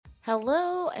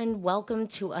Hello and welcome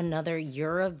to another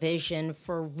Eurovision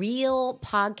for Real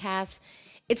podcast.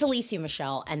 It's Alicia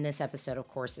Michelle, and this episode, of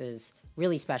course, is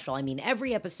really special. I mean,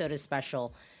 every episode is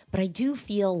special, but I do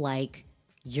feel like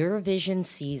Eurovision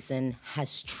season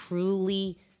has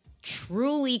truly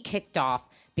kicked off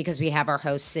because we have our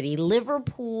host city.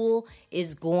 Liverpool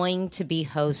is going to be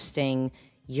hosting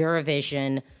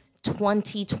Eurovision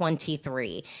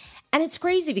 2023. And it's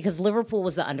crazy because Liverpool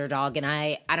was the underdog, and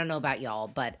I don't know about y'all,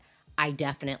 but I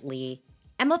definitely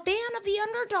am a fan of the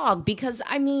underdog because,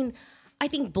 I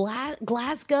think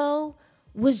Glasgow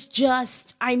was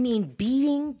just,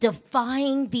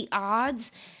 defying the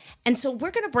odds. And so we're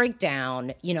going to break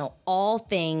down, all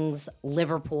things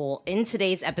Liverpool. In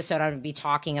today's episode, I'm going to be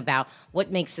talking about what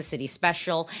makes the city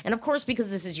special. And of course, because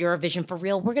this is Eurovision for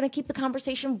Real, we're going to keep the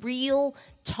conversation real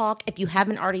talk. If you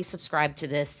haven't already subscribed to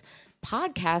this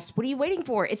podcast, what are you waiting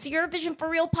for? It's the Eurovision for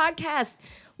Real podcast.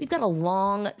 We've got a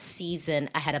long season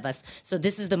ahead of us. So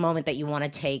this is the moment that you want to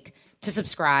take to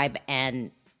subscribe. And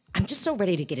I'm just so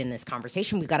ready to get in this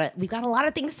conversation. We've got a lot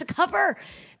of things to cover.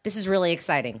 This is really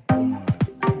exciting.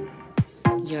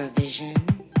 Eurovision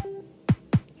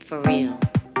for Real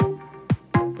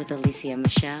with Alicia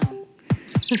Michelle.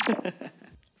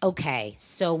 Okay,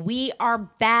 so we are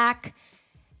back.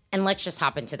 And let's just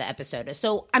hop into the episode.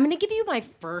 So I'm going to give you my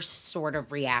first sort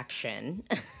of reaction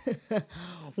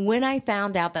when I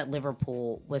found out that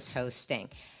Liverpool was hosting.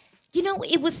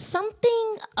 It was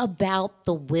something about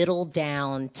the whittle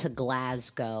down to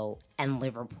Glasgow and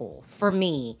Liverpool for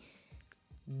me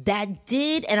that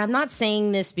did, and I'm not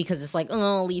saying this because it's like,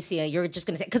 oh, Alicia, you're just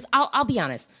going to say, because I'll be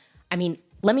honest.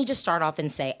 Let me just start off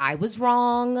and say I was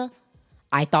wrong.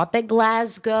 I thought that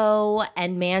Glasgow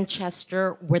and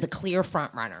Manchester were the clear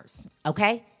front runners,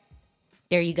 okay?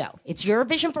 There you go. It's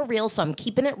Eurovision for Real, so I'm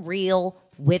keeping it real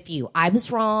with you. I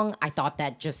was wrong. I thought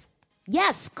that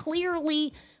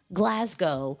clearly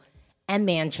Glasgow and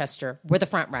Manchester were the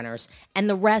front runners, and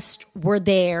the rest were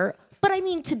there. But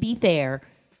to be fair,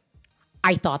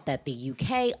 I thought that the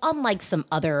UK, unlike some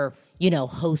other,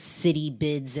 host city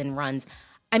bids and runs,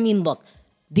 look,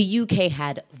 the UK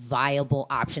had viable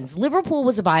options. Liverpool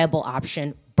was a viable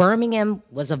option. Birmingham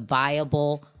was a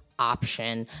viable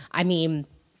option.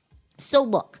 So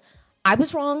look, I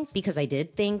was wrong because I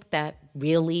did think that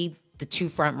really the two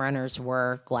front runners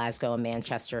were Glasgow and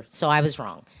Manchester. So I was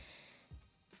wrong.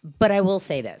 But I will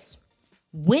say this.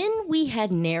 When we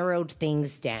had narrowed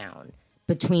things down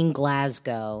between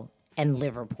Glasgow and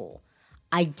Liverpool,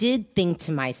 I did think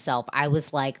to myself, I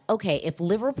was like, okay, if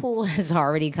Liverpool has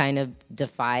already kind of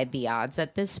defied the odds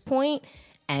at this point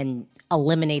and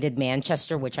eliminated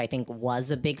Manchester, which I think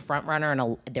was a big front runner,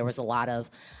 and there was a lot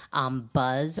of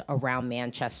buzz around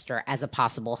Manchester as a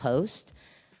possible host,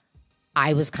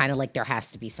 I was kind of like, there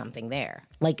has to be something there.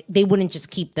 Like, they wouldn't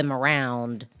just keep them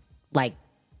around, like,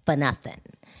 for nothing.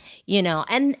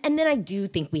 And then I do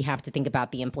think we have to think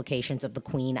about the implications of the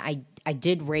Queen. I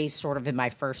did raise sort of in my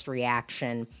first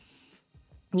reaction,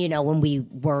 when we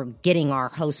were getting our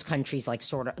host countries, like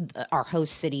sort of our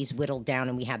host cities whittled down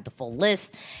and we had the full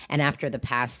list. And after the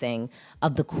passing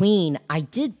of the Queen, I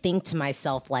did think to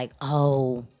myself, like,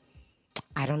 oh,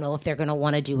 I don't know if they're going to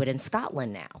want to do it in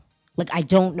Scotland now. Like, I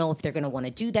don't know if they're going to want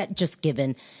to do that, just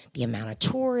given the amount of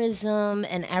tourism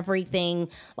and everything.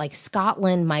 Like,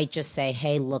 Scotland might just say,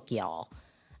 hey, look, y'all,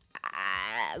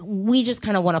 we just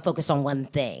kind of want to focus on one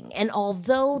thing. And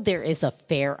although there is a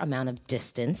fair amount of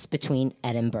distance between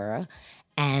Edinburgh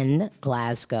and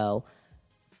Glasgow,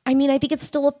 I think it's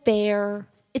still a fair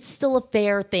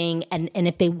thing. And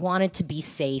if they wanted to be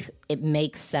safe, it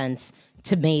makes sense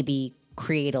to maybe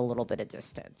create a little bit of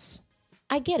distance.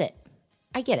 I get it.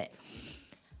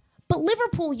 But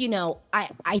Liverpool,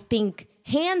 I think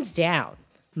hands down,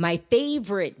 my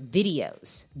favorite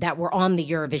videos that were on the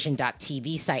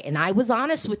Eurovision.tv site, and I was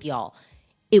honest with y'all,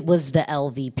 it was the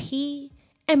LVP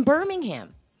and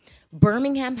Birmingham.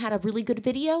 Birmingham had a really good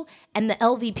video, and the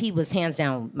LVP was hands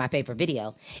down my favorite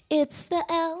video. It's the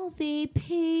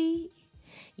LVP.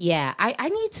 Yeah, I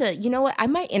need to, you know what? I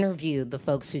might interview the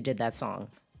folks who did that song.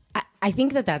 I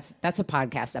think that's a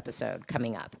podcast episode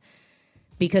coming up.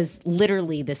 Because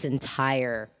literally this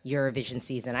entire Eurovision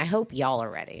season, I hope y'all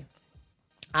are ready.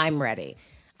 I'm ready.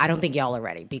 I don't think y'all are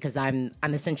ready because I'm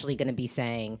essentially going to be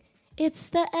saying, it's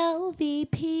the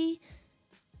LVP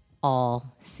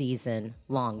all season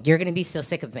long. You're going to be so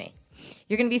sick of me.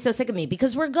 You're going to be so sick of me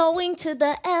because we're going to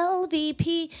the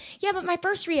LVP. Yeah, but my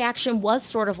first reaction was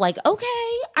sort of like,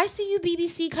 okay, I see you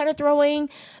BBC kind of throwing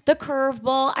the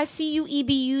curveball. I see you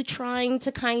EBU trying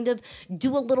to kind of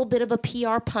do a little bit of a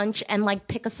PR punch and like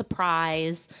pick a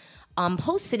surprise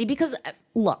host city because,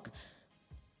 look,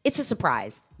 it's a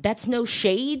surprise. That's no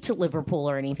shade to Liverpool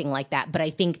or anything like that. But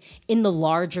I think in the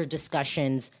larger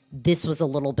discussions, this was a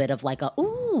little bit of like they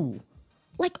went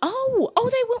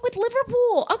with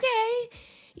Liverpool. Okay.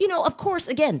 Of course,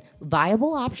 again,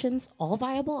 viable options, all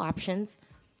viable options.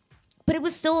 But it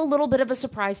was still a little bit of a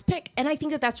surprise pick. And I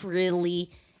think that that's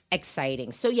really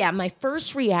exciting. So yeah, my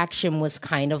first reaction was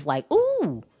kind of like,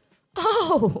 oh,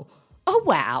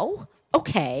 wow.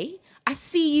 Okay. I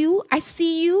see you.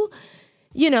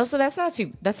 So that's not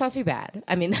too bad.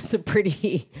 I mean, that's a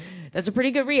pretty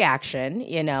good reaction.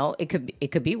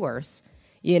 It could be worse.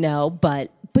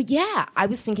 But yeah, I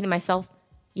was thinking to myself,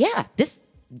 yeah, this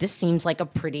seems like a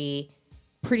pretty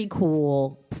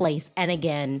cool place. And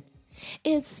again,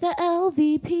 it's the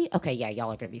LVP. Okay, yeah,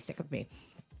 y'all are gonna be sick of me.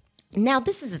 Now,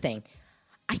 this is the thing.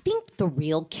 I think the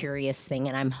real curious thing,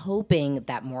 and I'm hoping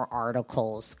that more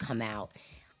articles come out.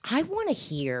 I want to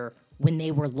hear when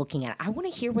they were looking at it. I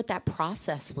want to hear what that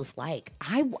process was like.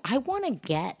 I want to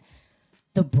get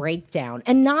the breakdown,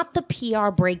 and not the PR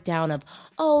breakdown of,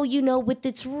 with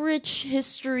its rich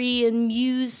history and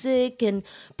music and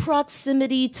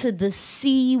proximity to the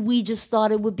sea, we just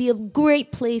thought it would be a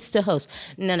great place to host.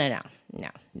 No.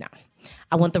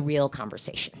 I want the real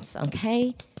conversations,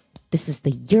 okay? This is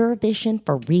the Eurovision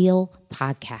for Real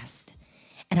podcast.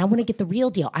 And I want to get the real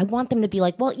deal. I want them to be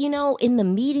like, well, in the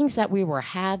meetings that we were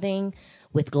having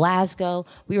with Glasgow,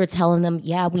 we were telling them,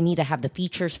 yeah, we need to have the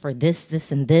features for this,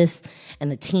 this, and this. And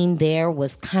the team there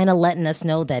was kind of letting us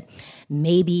know that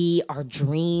maybe our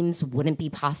dreams wouldn't be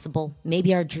possible.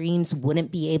 Maybe our dreams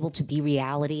wouldn't be able to be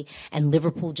reality. And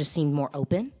Liverpool just seemed more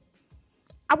open.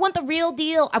 I want the real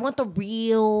deal. I want the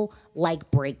real,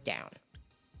 breakdown.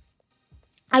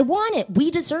 I want it.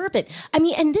 We deserve it. I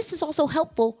mean, and this is also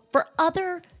helpful for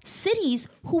other cities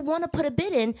who want to put a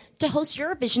bid in to host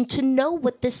Eurovision to know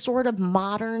what this sort of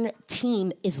modern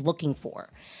team is looking for.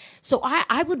 So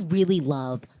I would really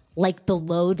love the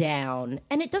lowdown,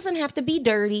 and it doesn't have to be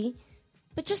dirty,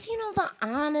 but just, the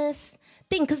honest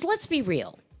thing. Because let's be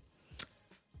real.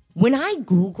 When I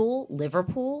Google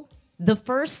Liverpool, the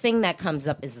first thing that comes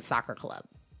up is the soccer club,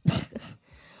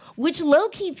 which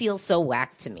low-key feels so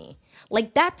whack to me.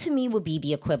 That to me would be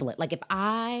the equivalent. If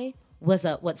I was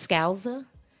Scouser,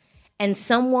 and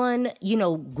someone,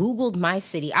 Googled my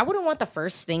city, I wouldn't want the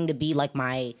first thing to be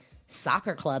my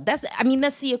soccer club. That's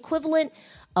the equivalent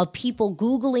of people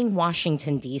Googling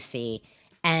Washington, D.C.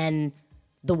 and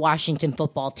the Washington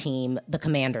football team, the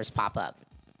Commanders, pop up.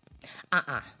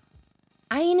 I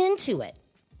ain't into it.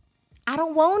 I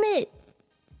don't want it.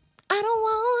 I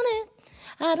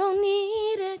don't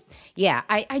need it. Yeah,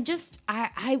 I'm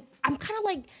kind of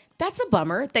that's a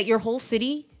bummer that your whole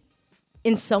city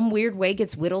in some weird way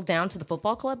gets whittled down to the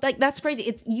football club. That's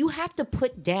crazy. You have to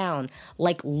put down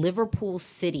Liverpool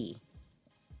City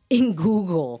in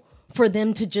Google for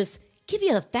them to just give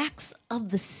you the facts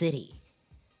of the city.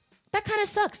 That kind of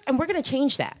sucks. And we're going to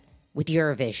change that with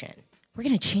Eurovision. We're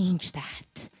going to change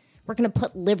that. We're going to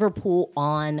put Liverpool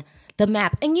on the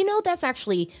map. And that's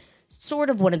actually sort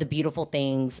of one of the beautiful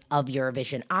things of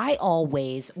Eurovision. I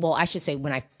should say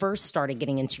when I first started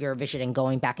getting into Eurovision and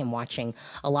going back and watching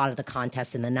a lot of the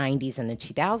contests in the 90s and the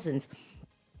 2000s,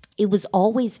 it was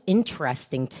always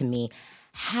interesting to me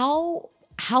how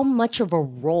much of a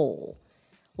role,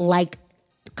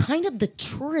 kind of the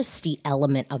touristy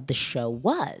element of the show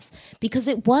was. Because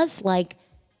it was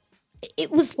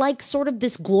sort of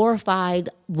this glorified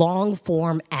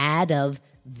long-form ad of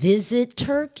visit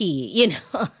Turkey,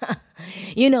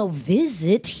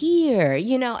 visit here,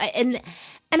 and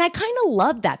I kind of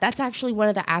love that. That's actually one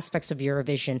of the aspects of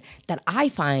Eurovision that I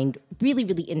find really,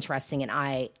 really interesting. And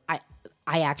I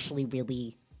actually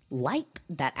really like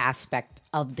that aspect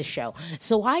of the show.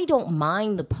 So I don't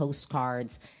mind the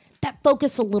postcards that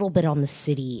focus a little bit on the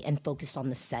city and focus on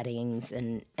the settings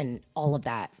and all of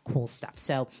that cool stuff.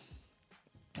 So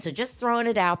just throwing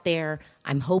it out there,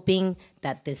 I'm hoping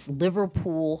that this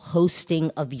Liverpool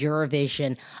hosting of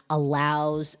Eurovision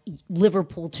allows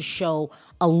Liverpool to show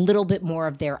a little bit more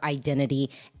of their identity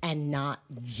and not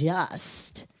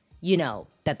just,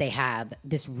 that they have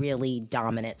this really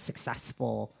dominant,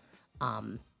 successful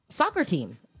soccer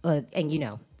team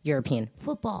and, European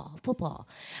football.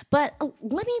 But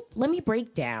let me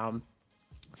break down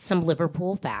some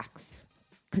Liverpool facts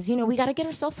because, we got to get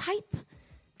ourselves hype.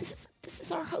 This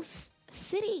is our host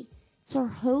city. It's our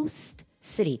host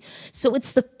city. So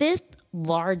it's the 5th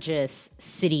largest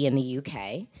city in the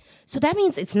UK. So that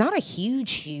means it's not a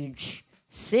huge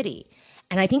city.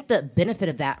 And I think the benefit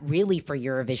of that really for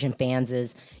Eurovision fans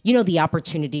is, the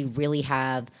opportunity to really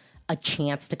have a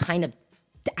chance to kind of,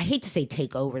 I hate to say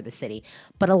take over the city,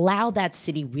 but allow that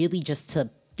city really just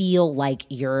to feel like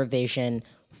Eurovision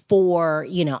for,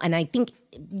 and I think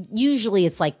usually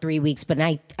it's like 3 weeks, but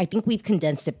I think we've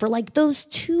condensed it for like those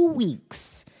 2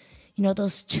 weeks,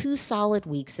 those 2 solid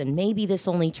weeks. And maybe this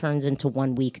only turns into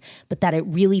 1 week, but that it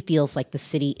really feels like the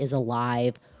city is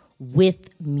alive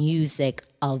with music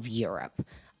of Europe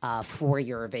for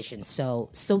Eurovision. So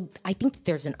I think that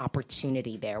there's an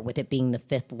opportunity there with it being the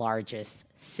 5th largest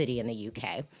city in the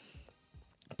UK.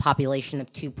 Population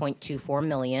of 2.24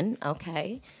 million.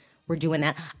 Okay, we're doing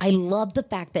that. I love the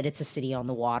fact that it's a city on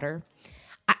the water.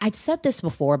 I've said this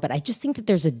before, but I just think that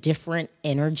there's a different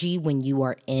energy when you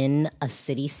are in a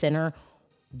city center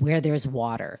where there's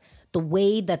water. The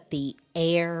way that the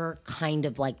air kind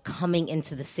of like coming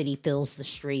into the city fills the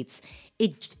streets,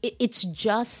 it's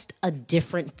just a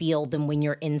different feel than when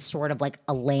you're in sort of like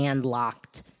a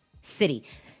landlocked city.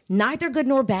 Neither good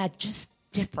nor bad, just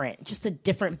different, just a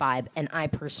different vibe. And I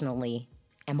personally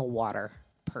am a water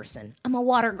person. I'm a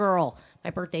water girl. My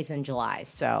birthday's in July,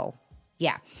 so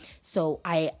yeah. So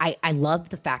I love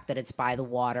the fact that it's by the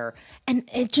water, and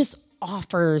it just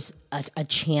offers a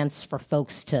chance for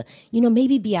folks to,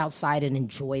 maybe be outside and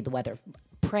enjoy the weather.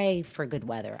 Pray for good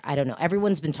weather. I don't know.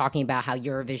 Everyone's been talking about how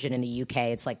Eurovision in the UK,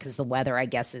 it's like, because the weather, I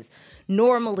guess, is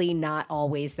normally not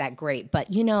always that great. But,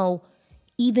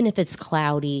 even if it's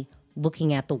cloudy,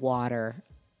 looking at the water,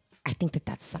 I think that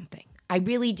that's something. I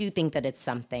really do think that it's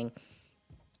something.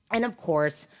 And of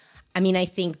course, I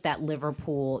think that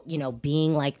Liverpool,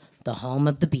 being like the home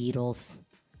of the Beatles,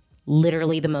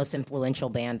 literally the most influential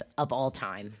band of all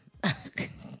time,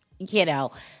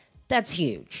 that's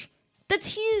huge.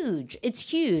 That's huge. It's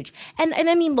huge. And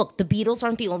look, the Beatles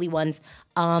aren't the only ones.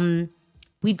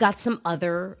 We've got some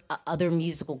other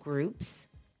musical groups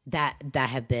that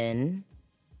have been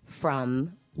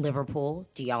from Liverpool.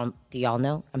 Do y'all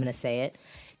know? I'm gonna say it.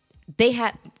 They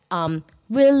had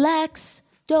Relax,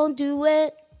 Don't Do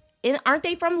It. Aren't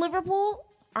they from Liverpool?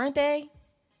 Aren't they?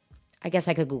 I guess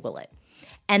I could Google it.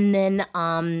 And then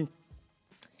oh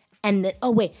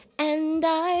wait, and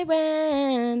I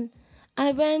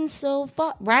ran so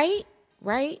far. Right?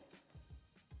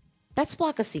 That's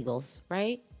Flock of Seagulls,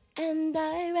 right? And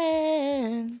I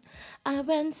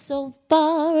ran so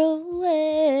far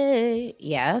away.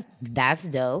 Yeah, that's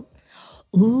dope.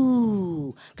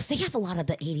 Ooh, because they have a lot of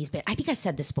the 80s band. I think I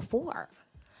said this before.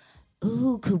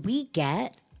 Ooh, could we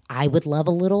get, I would love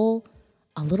a little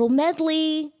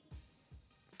medley.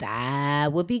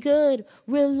 That would be good.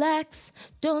 Relax,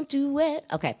 don't do it.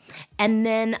 Okay. And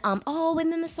then,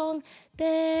 and then the song,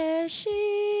 There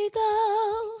She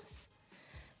Goes.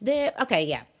 There. Okay,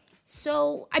 yeah.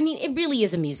 So, it really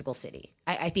is a musical city.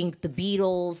 I think the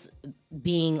Beatles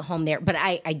being home there, but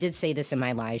I did say this in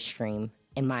my live stream,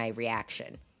 in my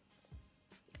reaction.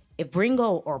 If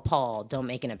Ringo or Paul don't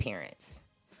make an appearance,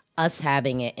 us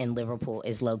having it in Liverpool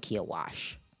is low-key a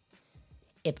wash.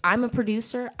 If I'm a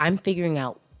producer, I'm figuring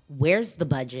out where's the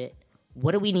budget,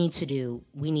 what do we need to do?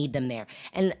 We need them there.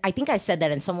 And I think I said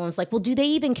that, and someone was like, well, do they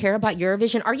even care about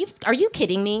Eurovision? Are you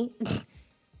kidding me?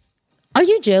 Are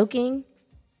you joking?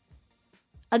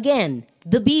 Again,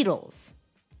 the Beatles,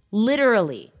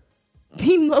 literally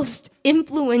the most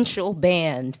influential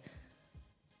band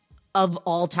of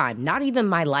all time. Not even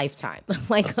my lifetime,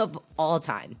 like of all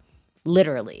time,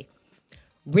 literally.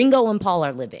 Ringo and Paul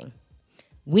are living.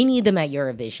 We need them at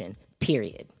Eurovision,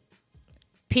 period.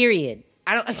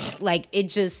 I don't, like, it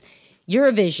just,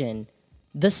 Eurovision,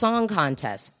 the song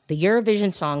contest, the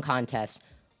Eurovision Song Contest,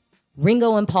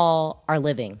 Ringo and Paul are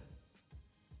living.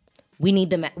 We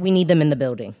need them in the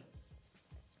building.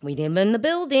 We need them in the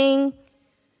building.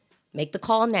 Make the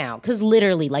call now. Because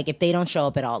literally, like, if they don't show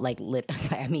up at all,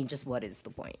 just what is the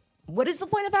point? What is the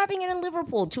point of having it in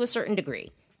Liverpool to a certain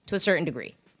degree?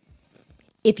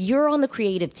 If you're on the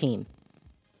creative team,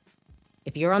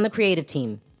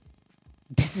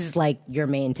 this is like your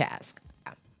main task.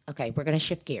 Okay, we're going to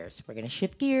shift gears.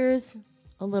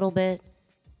 A little bit.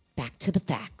 Back to the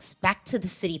facts. Back to the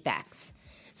city facts.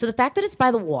 So the fact that it's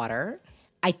by the water,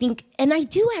 I think, and I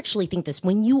do actually think this,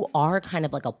 when you are kind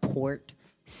of like a port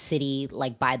city,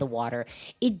 like by the water,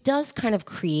 it does kind of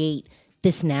create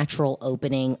this natural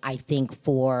opening, I think,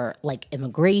 for like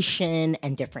immigration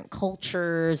and different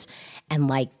cultures and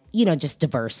like, just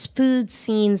diverse food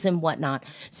scenes and whatnot.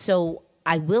 So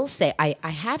I will say, I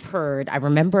have heard, I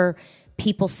remember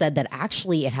people said that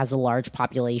actually it has a large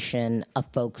population of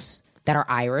folks that are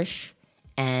Irish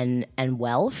and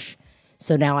Welsh.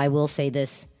 So now I will say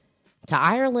this to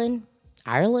Ireland,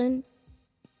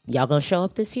 y'all gonna show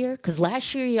up this year? Because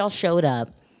last year y'all showed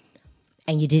up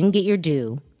and you didn't get your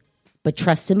due, but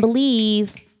trust and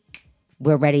believe,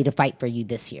 we're ready to fight for you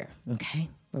this year, okay?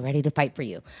 We're ready to fight for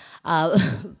you.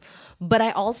 But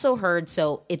I also heard,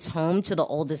 so it's home to the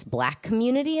oldest black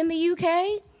community in the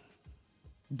UK.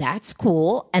 That's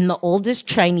cool. And the oldest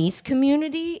Chinese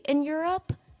community in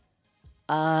Europe.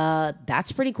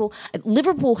 That's pretty cool.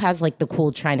 Liverpool has like the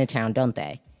cool Chinatown, don't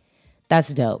they?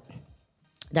 That's dope.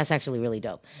 That's actually really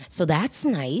dope. So that's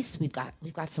nice. We've got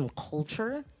some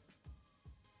culture.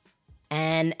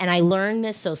 And I learned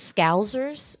this. So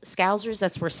Scousers,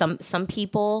 that's where some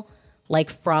people like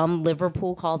from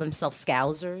Liverpool call themselves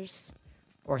Scousers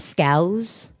or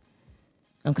Scouse.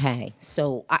 Okay,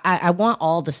 so I want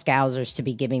all the Scousers to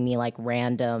be giving me like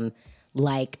random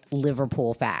like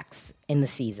Liverpool facts in the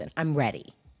season. I'm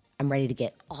ready. I'm ready to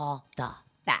get all the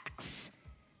facts.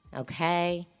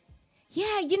 Okay?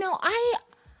 Yeah, you know,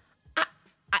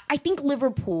 I think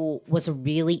Liverpool was a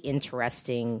really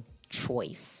interesting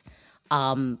choice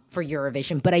for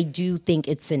Eurovision, but I do think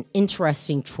it's an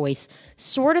interesting choice,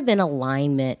 sort of in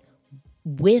alignment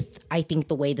with, I think,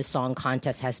 the way the song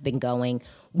contest has been going,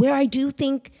 where I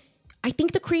think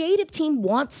the creative team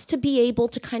wants to be able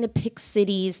to kind of pick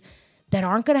cities that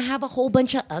aren't going to have a whole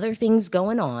bunch of other things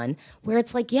going on, where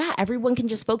it's like, yeah, everyone can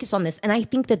just focus on this. And I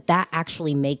think that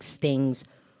actually makes things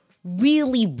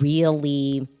really,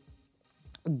 really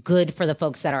good for the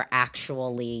folks that are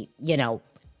actually, you know,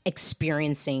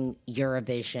 experiencing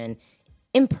Eurovision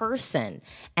in person.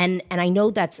 And I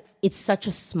know it's such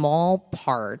a small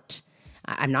part.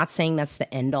 I'm not saying that's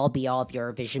the end all be all of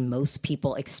Eurovision. Most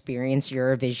people experience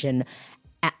Eurovision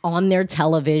on their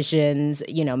televisions,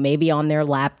 you know, maybe on their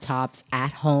laptops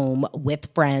at home with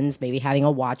friends, maybe having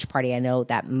a watch party. I know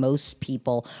that most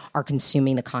people are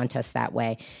consuming the contest that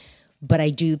way. But I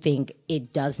do think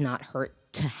it does not hurt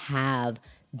to have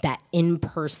that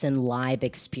in-person live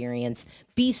experience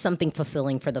be something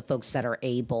fulfilling for the folks that are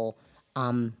able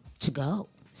to go.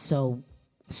 So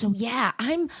yeah,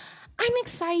 I'm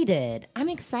excited.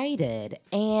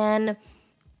 And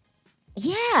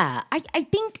yeah, I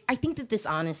think that this,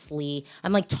 honestly,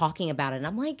 I'm like talking about it and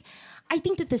I'm like, I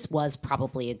think that this was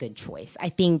probably a good choice. I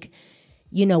think,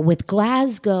 you know, with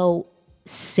Glasgow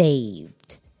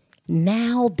saved,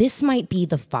 now this might be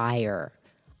the fire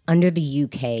under the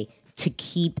UK to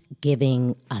keep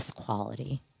giving us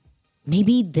quality.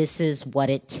 Maybe this is what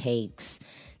it takes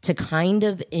to kind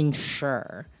of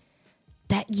ensure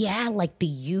that, yeah, like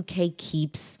the UK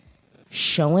keeps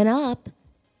showing up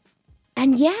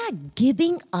and, yeah,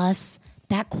 giving us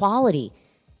that quality.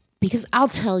 Because I'll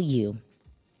tell you,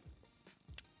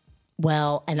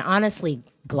 well, and honestly,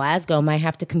 Glasgow might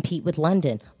have to compete with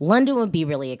London. London would be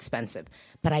really expensive.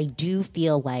 But I do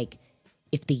feel like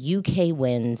if the UK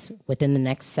wins within the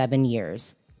next 7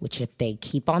 years, which if they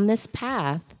keep on this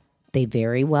path, they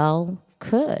very well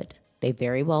could.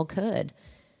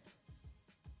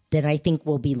 Then I think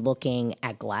we'll be looking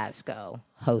at Glasgow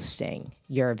hosting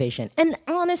Eurovision. And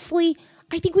honestly,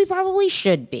 I think we probably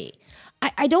should be.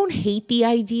 I don't hate the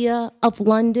idea of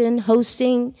London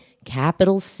hosting,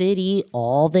 capital city,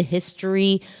 all the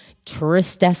history,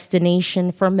 tourist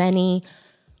destination for many.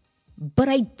 But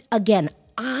I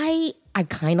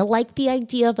kind of like the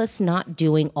idea of us not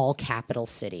doing all capital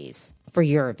cities for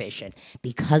Eurovision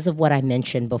because of what I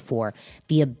mentioned before,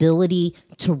 the ability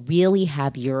to really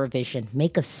have Eurovision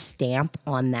make a stamp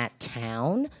on that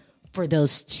town for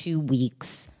those 2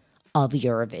 weeks of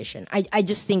Eurovision. I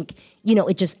just think, you know,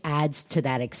 it just adds to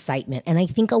that excitement. And I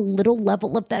think a little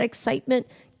level of that excitement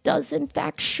does in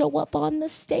fact show up on the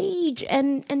stage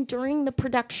and during the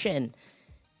production.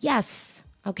 Yes.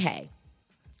 Okay.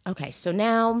 So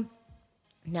now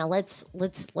let's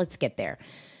get there.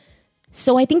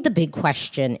 So I think the big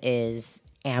question is,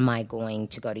 am I going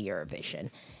to go to Eurovision?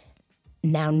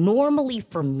 Now, normally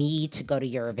for me to go to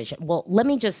Eurovision, well, let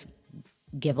me just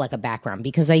give like a background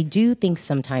because I do think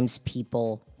sometimes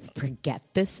people forget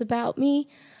this about me.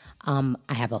 I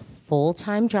have a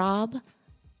full-time job.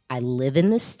 I live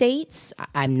in the States.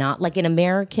 I'm not like an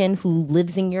American who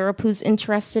lives in Europe who's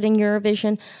interested in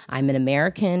Eurovision. I'm an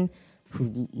American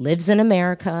who lives in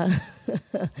America,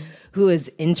 who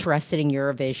is interested in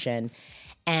Eurovision.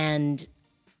 And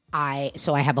I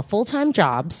have a full-time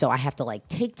job, so I have to like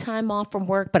take time off from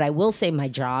work. But I will say my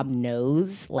job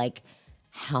knows like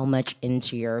how much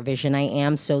into Eurovision I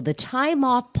am. So the time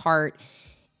off part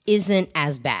isn't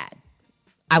as bad.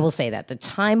 I will say that. The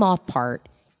time off part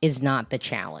is not the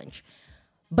challenge.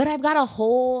 But I've got a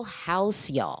whole house,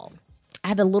 y'all. I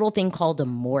have a little thing called a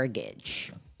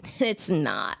mortgage. It's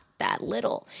not that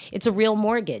little. It's a real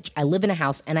mortgage. I live in a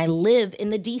house and I live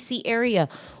in the DC area,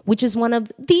 which is one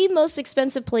of the most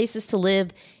expensive places to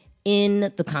live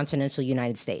in the continental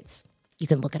United States. You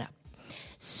can look it up.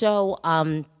 So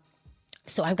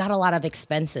So I've got a lot of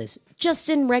expenses just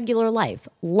in regular life.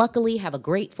 Luckily, have a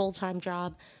great full-time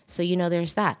job. So,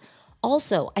 there's that.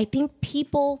 Also, I think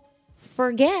people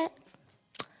forget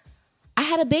I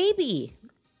had a baby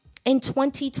in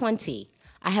 2020.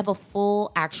 I have a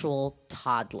full actual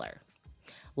toddler.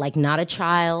 Like not a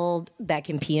child that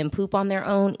can pee and poop on their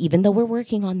own, even though we're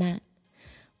working on that.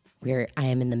 I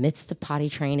am in the midst of potty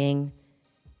training.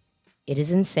 It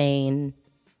is insane.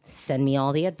 Send me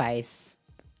all the advice.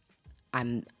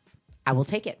 I will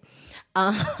take it.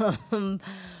 But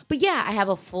yeah, I have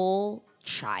a full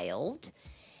child,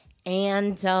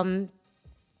 and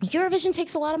Eurovision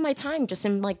takes a lot of my time just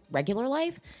in like regular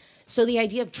life. So the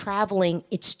idea of traveling,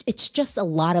 it's just a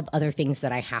lot of other things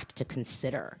that I have to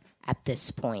consider at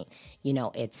this point.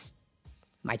 It's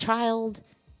my child,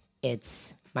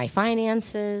 it's my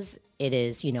finances, it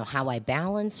is, how I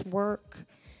balance work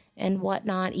and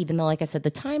whatnot, even though, like I said,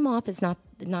 the time off is not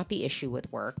the issue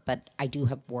with work, but I do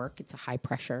have work. It's a high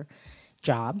pressure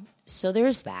job. So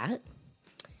there's that.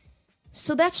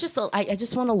 So that's just, I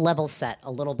just want to level set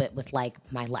a little bit with like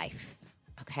my life.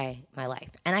 Okay. My life.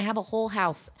 And I have a whole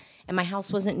house, and my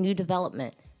house wasn't new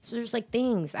development. So there's like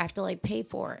things I have to like pay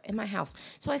for in my house.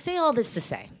 So I say all this to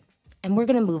say, and we're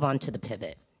going to move on to the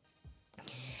pivot.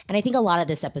 And I think a lot of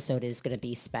this episode is going to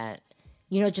be spent,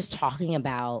 just talking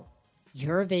about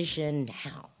Eurovision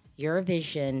now,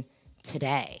 Eurovision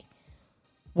today.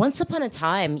 Once upon a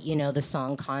time, the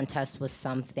song contest was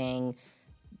something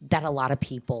that a lot of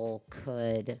people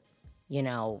could,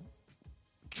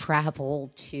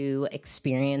 travel to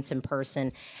experience in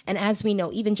person. And as we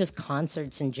know, even just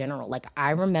concerts in general, like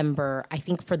I remember, I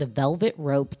think for the Velvet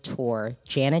Rope tour,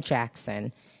 Janet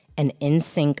Jackson and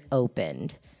NSYNC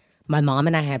opened. My mom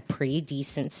and I had pretty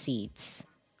decent seats.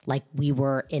 Like we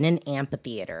were in an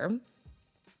amphitheater.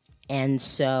 And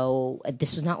so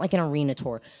this was not like an arena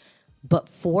tour. But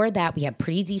for that, we had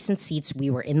pretty decent seats. We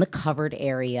were in the covered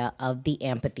area of the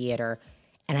amphitheater.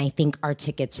 And I think our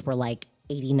tickets were like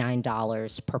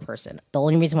 $89 per person. The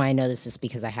only reason why I know this is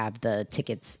because I have the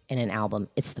tickets in an album.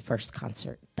 It's the first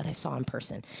concert that I saw in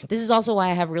person. This is also why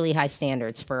I have really high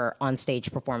standards for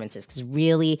on-stage performances. Because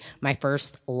really, my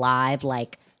first live,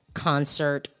 like,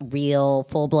 concert, real,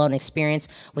 full-blown experience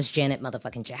was Janet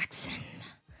motherfucking Jackson.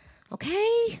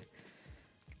 Okay?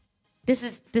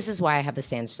 This is why I have the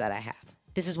standards that I have.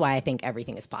 This is why I think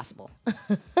everything is possible.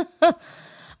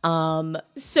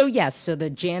 So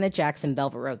the Janet Jackson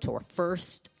Velvet Rope tour,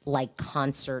 first like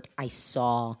concert I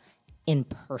saw in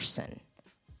person.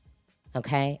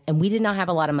 Okay. And we did not have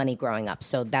a lot of money growing up.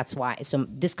 So that's why. So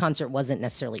this concert wasn't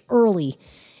necessarily early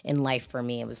in life for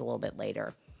me. It was a little bit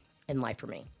later in life for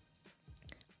me.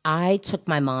 I took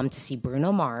my mom to see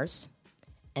Bruno Mars.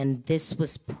 And this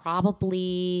was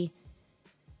probably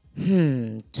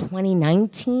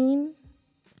 2018.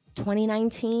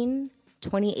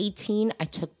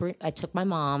 I took my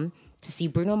mom to see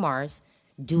Bruno Mars.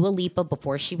 Dua Lipa,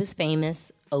 before she was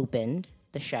famous, opened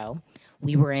the show.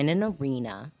 We were in an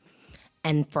arena.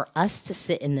 And for us to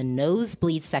sit in the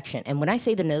nosebleed section, and when I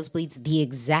say the nosebleeds, the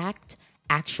exact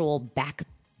actual back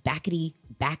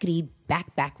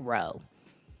row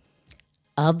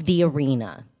of the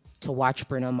arena to watch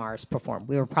Bruno Mars perform.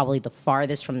 We were probably the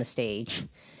farthest from the stage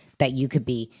that you could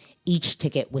be. Each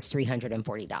ticket was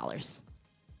 $340.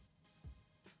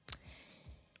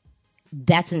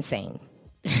 That's insane.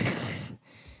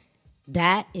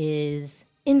 That is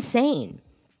insane.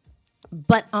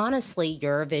 But honestly,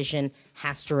 Eurovision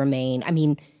has to remain. I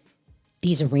mean,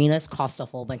 these arenas cost a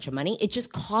whole bunch of money. It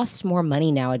just costs more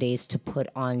money nowadays to put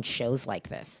on shows like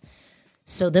this.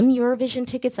 So them Eurovision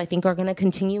tickets, I think, are going to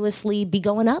continuously be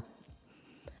going up.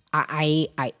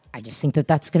 I just think that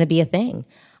that's going to be a thing.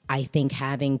 I think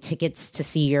having tickets to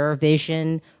see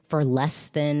Eurovision for less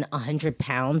than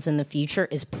 £100 in the future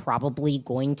is probably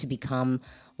going to become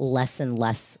less and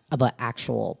less of an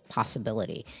actual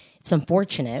possibility. It's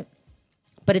unfortunate,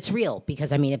 but it's real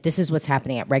because, I mean, if this is what's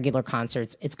happening at regular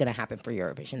concerts, it's going to happen for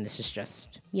Eurovision. This is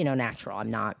just, natural.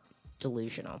 I'm not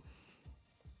delusional.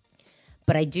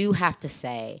 But I do have to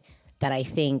say that I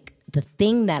think the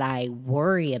thing that I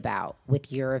worry about with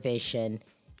Eurovision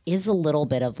is a little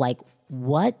bit of like,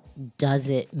 what does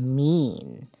it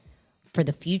mean for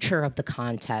the future of the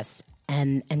contest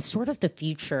and sort of the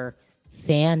future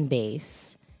fan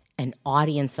base and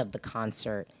audience of the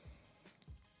concert?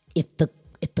 If the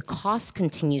cost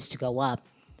continues to go up,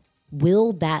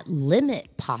 will that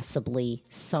limit possibly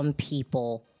some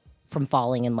people from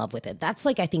falling in love with it? That's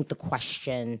like, I think, the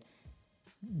question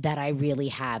that I really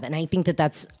have. And I think that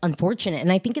that's unfortunate.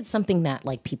 And I think it's something that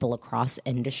like people across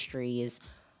industries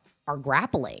are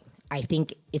grappling. I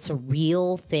think it's a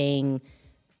real thing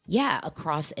yeah,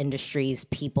 across industries,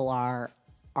 people are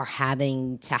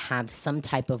having to have some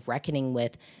type of reckoning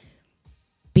with,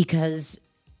 because,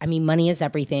 I mean, money is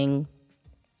everything.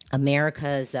 America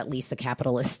is at least a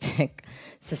capitalistic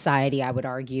society, I would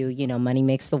argue. You know, money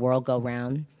makes the world go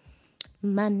round.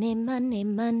 Money, money,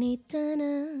 money,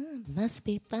 da-da, must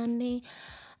be funny.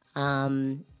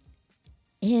 In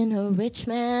a rich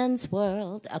man's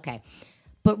world. Okay.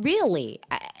 But really,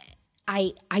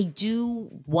 I do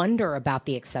wonder about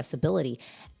the accessibility.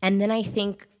 And then I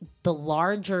think the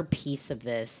larger piece of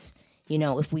this, you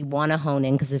know, if we want to hone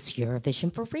in, because it's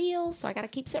Eurovision for real, so I got to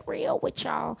keep it real with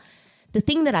y'all. The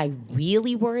thing that I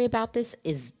really worry about this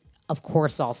is, of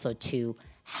course, also too,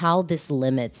 how this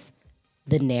limits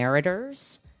the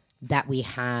narrators that we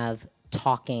have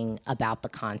talking about the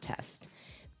contest.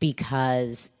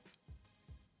 Because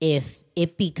if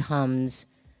it becomes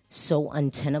so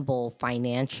untenable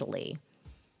financially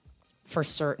for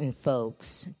certain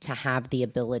folks to have the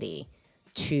ability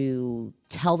to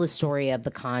tell the story of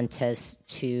the contest,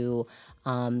 to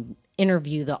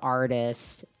interview the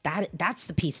artist, that's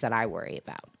the piece that I worry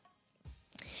about.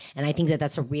 And I think that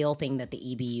that's a real thing that the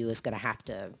EBU is going to have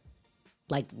to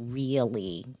like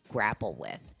really grapple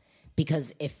with.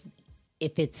 Because if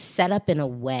it's set up in a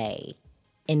way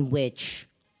in which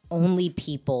only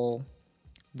people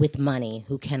with money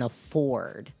who can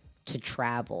afford to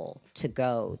travel, to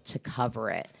go, to cover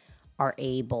it, are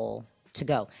able to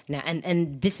go. Now,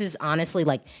 and this is honestly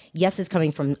like, yes, it's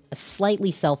coming from a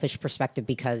slightly selfish perspective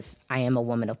because I am a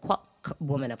woman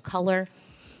of color.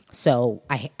 So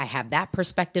I have that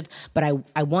perspective, but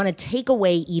I want to take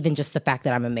away even just the fact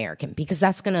that I'm American, because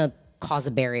that's going to cause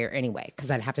a barrier anyway, because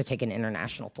I'd have to take an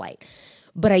international flight.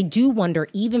 But I do wonder,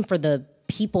 even for the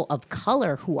people of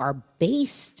color who are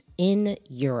based in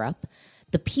Europe,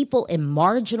 the people in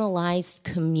marginalized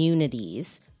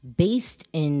communities based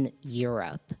in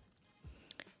Europe,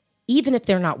 even if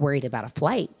they're not worried about a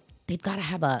flight, they've got to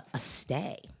have a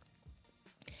stay.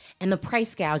 And the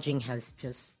price gouging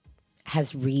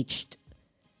has reached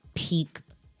peak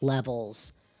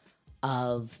levels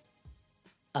of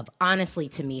honestly,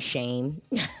 to me, shame,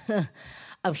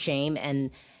 of shame.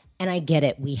 And I get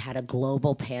it. We had a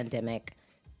global pandemic.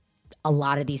 A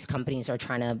lot of these companies are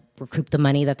trying to recoup the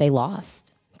money that they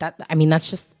lost. That's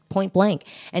just point blank.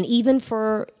 And even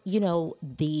for, you know,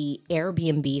 the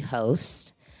Airbnb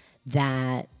host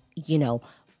that, you know,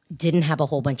 didn't have a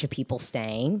whole bunch of people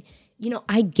staying, you know,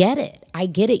 I get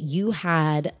it. You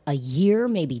had a year,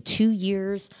 maybe 2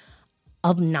 years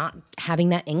of not having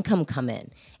that income come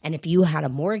in. And if you had a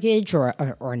mortgage or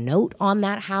a note on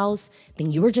that house,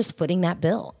 then you were just footing that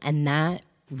bill. And that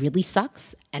really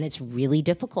sucks. And it's really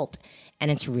difficult.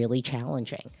 And it's really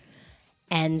challenging.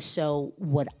 And so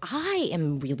what I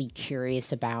am really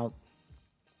curious about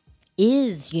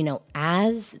is, you know,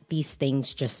 as these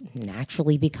things just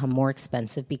naturally become more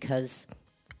expensive, because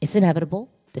it's inevitable,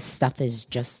 this stuff is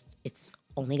just, it's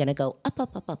only going to go up,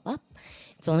 up, up, up, up.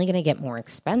 It's only going to get more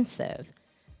expensive.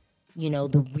 You know,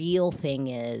 the real thing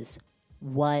is,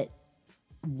 what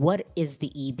is the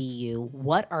EBU?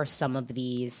 What are some of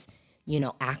these, you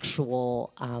know,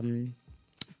 actual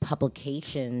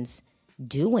publications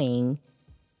doing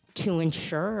to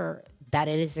ensure that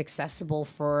it is accessible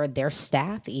for their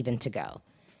staff even to go?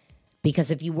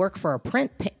 Because if you work for a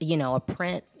print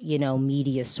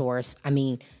media source, I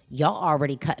mean, y'all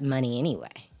already cutting money anyway.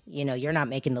 You know, you're not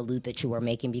making the loot that you were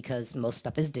making because most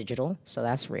stuff is digital. So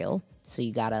that's real. So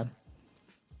you got to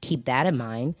keep that in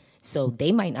mind. So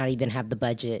they might not even have the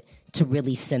budget to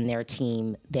really send their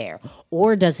team there.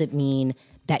 Or does it mean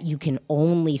that you can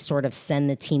only sort of send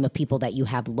the team of people that you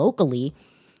have locally,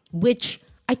 which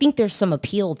I think there's some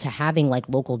appeal to having like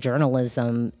local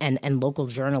journalism and local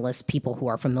journalists, people who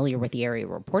are familiar with the area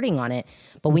reporting on it.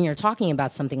 But when you're talking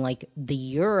about something like the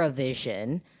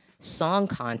Eurovision Song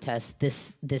Contest,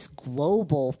 this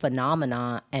global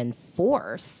phenomena and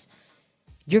force,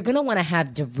 you're going to want to have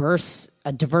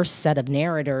a diverse set of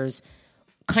narrators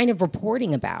kind of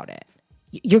reporting about it.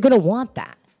 You're going to want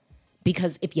that,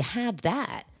 because if you have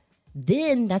that,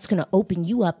 then that's going to open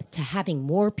you up to having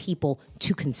more people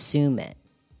to consume it.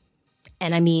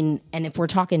 And I mean, and if we're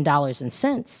talking dollars and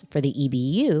cents for the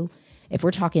EBU, if we're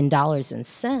talking dollars and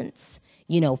cents,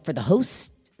 you know, for the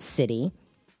host city,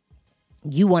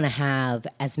 you want to have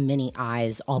as many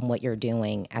eyes on what you're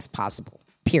doing as possible,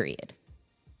 period.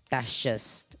 That's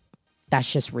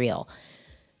just real.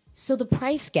 So the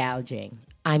price gouging,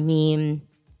 I mean,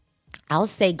 I'll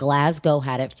say Glasgow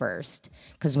had it first,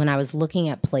 because when I was looking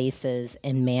at places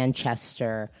in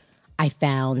Manchester, I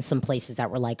found some places that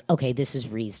were like, okay, this is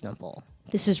reasonable.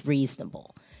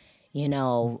 You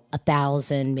know,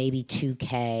 1,000, maybe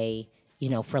 2K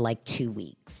for like 2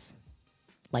 weeks.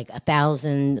 Like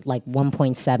 1,000, like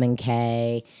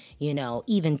 1.7K,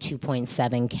 even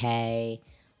 2.7K,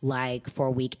 like for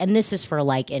a week. And this is for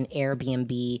like an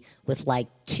Airbnb with like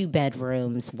 2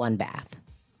 bedrooms, 1 bath.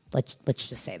 Let's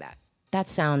just say that. That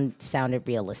sounded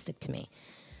realistic to me.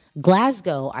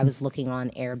 Glasgow, I was looking on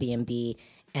Airbnb,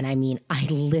 and I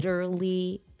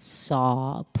literally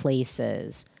saw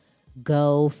places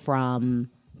go from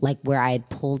like where I had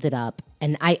pulled it up,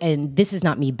 and this is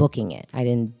not me booking it. I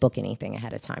didn't book anything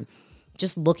ahead of time.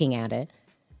 Just looking at it,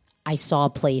 I saw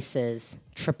places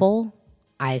triple.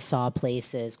 I saw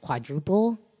places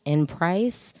quadruple in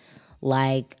price.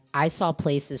 Like I saw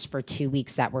places for 2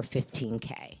 weeks that were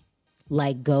 15K.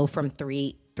 Like go from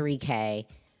 3K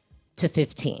to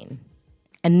 15.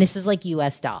 And this is like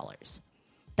US dollars.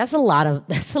 That's a lot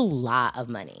of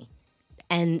money.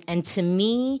 And to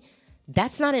me,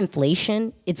 that's not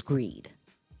inflation, it's greed.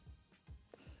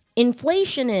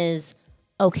 Inflation is,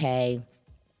 okay,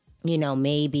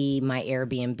 maybe my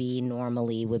Airbnb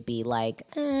normally would be like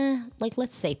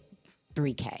let's say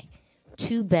 3K.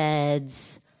 2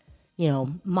 beds,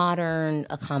 modern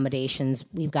accommodations.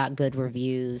 We've got good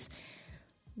reviews.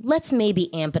 Let's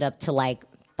maybe amp it up to like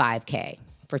 5K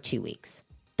for 2 weeks.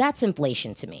 That's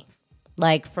inflation to me.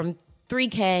 Like from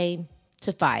 3K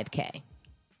to 5K.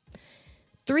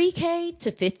 3K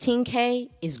to 15K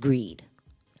is greed.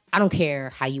 I don't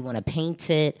care how you want to paint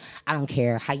it. I don't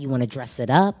care how you want to dress it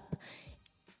up.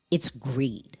 It's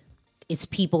greed. It's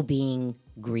people being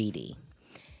greedy.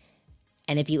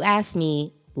 And if you ask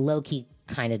me, low-key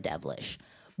kind of devilish.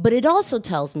 But it also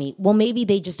tells me, well, maybe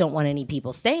they just don't want any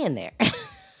people staying there.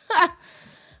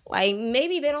 Like,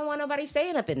 maybe they don't want nobody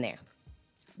staying up in there.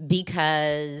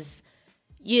 Because,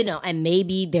 and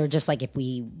maybe they're just like, if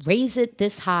we raise it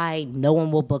this high, no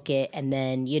one will book it. And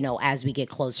then, as we get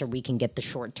closer, we can get the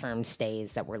short-term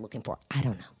stays that we're looking for. I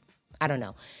don't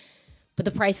know. But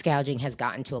the price gouging has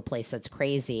gotten to a place that's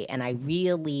crazy. And I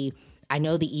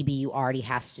know the EBU already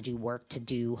has to do work to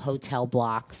do hotel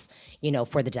blocks,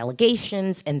 for the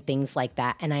delegations and things like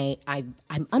that. And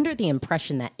I'm under the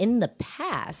impression that in the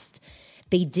past,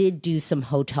 they did do some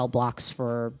hotel blocks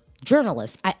for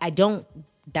journalists.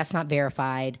 That's not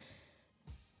verified.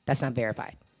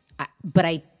 But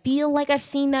I feel like I've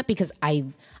seen that because I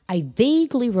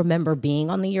vaguely remember being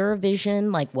on the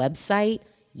Eurovision website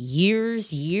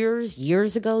years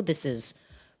ago. This is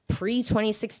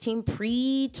pre-2016,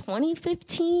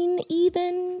 pre-2015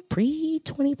 even,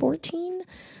 pre-2014.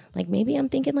 Like maybe I'm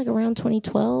thinking like around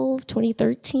 2012,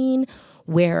 2013,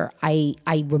 where I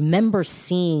remember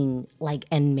seeing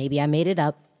and maybe I made it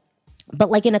up, but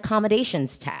like an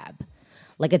accommodations tab.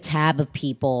 Like a tab of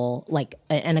people, like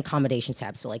an accommodations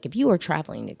tab. So like if you are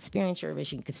traveling to experience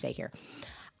Eurovision, you could stay here.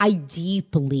 I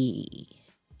deeply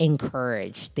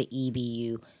encourage the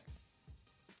EBU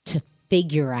to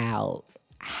figure out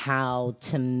how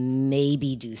to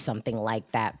maybe do something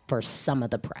like that for some of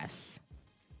the press.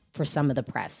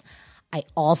 I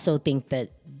also think that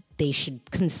they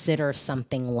should consider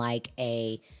something like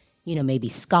a, maybe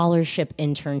scholarship,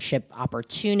 internship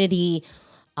opportunity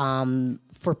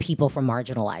for people from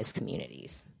marginalized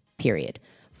communities, period.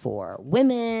 For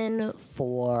women,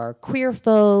 for queer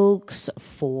folks,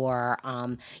 for,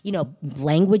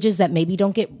 languages that maybe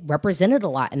don't get represented a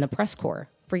lot in the press corps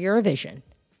for Eurovision.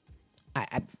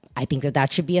 I think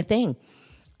that should be a thing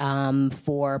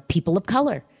for people of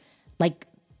color. Like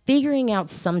figuring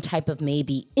out some type of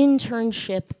maybe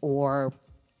internship or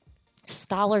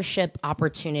scholarship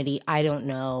opportunity, I don't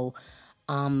know,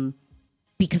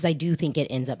 because I do think it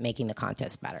ends up making the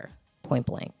contest better, point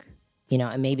blank.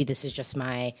 And maybe this is just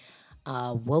my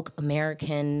woke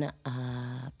American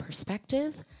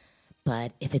perspective,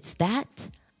 but if it's that,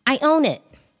 I own it.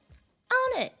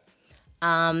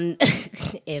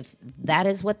 If that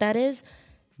is what that is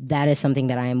something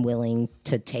that I am willing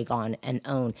to take on and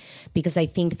own, because I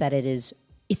think that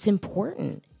it's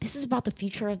important. This is about the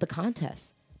future of the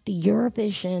contest, the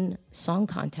Eurovision Song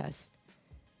Contest.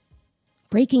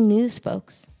 Breaking news,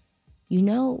 folks.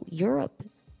 Europe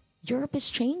is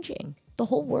changing. The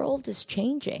whole world is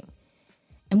changing.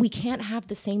 And we can't have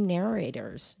the same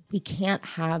narrators. We can't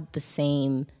have the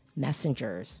same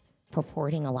messengers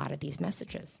purporting a lot of these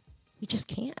messages. We just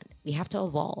can't. We have to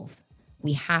evolve.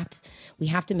 We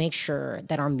have to make sure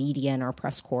that our media and our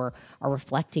press corps are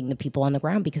reflecting the people on the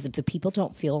ground, because if the people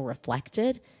don't feel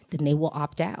reflected, then they will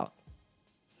opt out.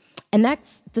 And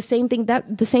that's the same thing.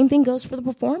 The same thing goes for the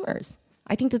performers.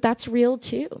 I think that's real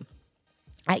too.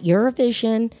 At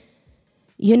Eurovision,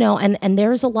 and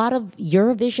there's a lot of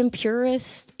Eurovision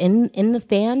purists in the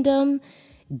fandom,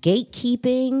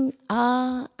 gatekeeping.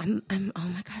 Oh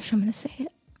my gosh, I'm going to say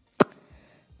it.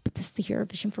 but this is the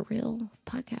Eurovision for Real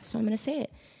podcast, so I'm going to say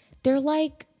it. They're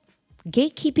like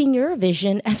gatekeeping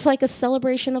Eurovision as like a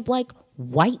celebration of like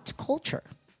white culture.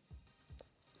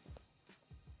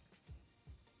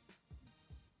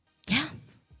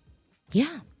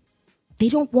 Yeah. They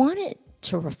don't want it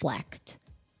to reflect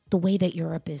the way that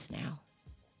Europe is now.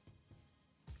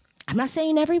 I'm not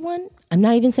saying everyone. I'm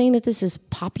not even saying that this is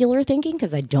popular thinking,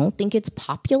 because I don't think it's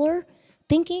popular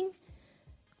thinking,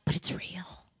 but it's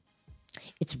real.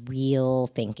 It's real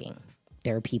thinking.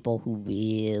 There are people who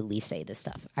really say this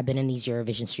stuff. I've been in these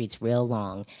Eurovision streets real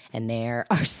long, and there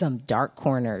are some dark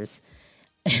corners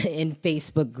in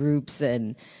Facebook groups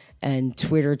and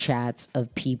Twitter chats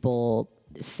of people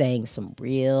saying some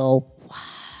real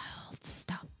wild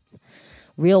stuff.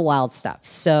 Real wild stuff.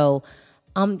 So,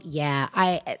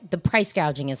 the price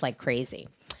gouging is like crazy.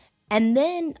 And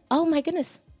then, oh my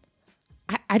goodness,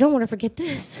 I don't want to forget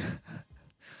this.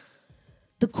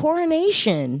 The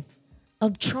coronation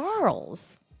of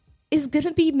Charles is going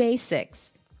to be May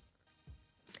 6th.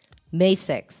 May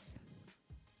 6th.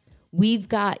 We've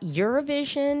got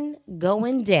Eurovision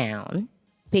going down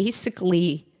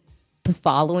basically the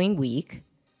following week.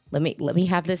 Let me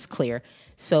have this clear.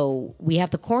 So we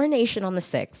have the coronation on the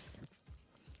 6th.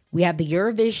 We have the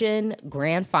Eurovision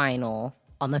grand final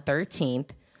on the 13th.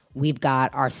 We've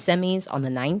got our semis on the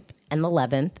 9th and the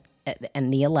 11th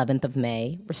and the 11th of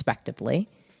May, respectively.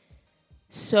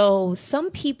 So some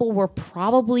people were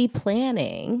probably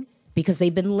planning, because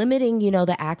they've been limiting,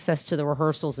 the access to the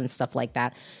rehearsals and stuff like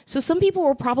that. So some people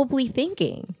were probably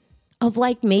thinking of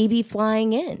like maybe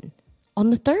flying in on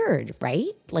the 3rd, right?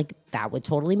 Like that would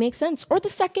totally make sense. Or the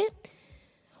 2nd.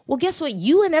 Well, guess what?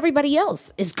 You and everybody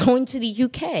else is going to the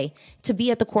UK to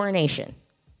be at the coronation.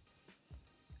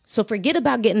 So forget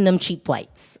about getting them cheap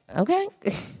flights, okay?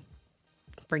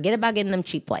 Forget about getting them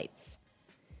cheap flights.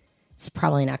 It's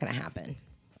probably not going to happen.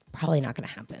 Probably not going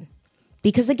to happen.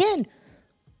 Because again,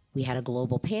 we had a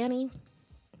global pandemic.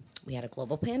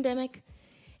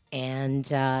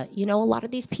 And, a lot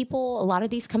of these people, a lot of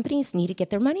these companies need to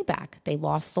get their money back. They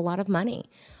lost a lot of money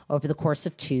over the course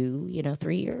of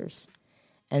 3 years.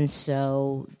 And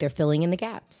so they're filling in the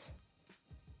gaps.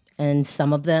 And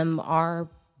some of them are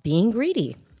being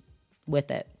greedy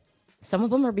with it. Some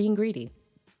of them are being greedy.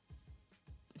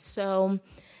 So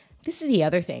this is the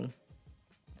other thing.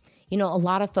 A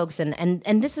lot of folks,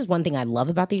 and this is one thing I love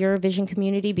about the Eurovision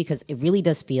community, because it really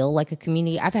does feel like a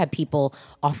community. I've had people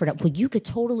offered up, well, you could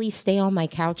totally stay on my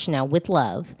couch now with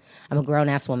love. I'm a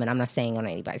grown-ass woman. I'm not staying on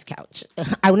anybody's couch.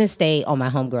 I want to stay on my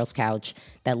homegirl's couch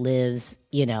that lives,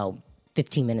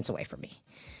 15 minutes away from me.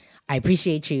 I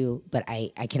appreciate you, but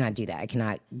I cannot do that. I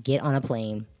cannot get on a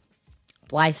plane,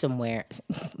 fly somewhere,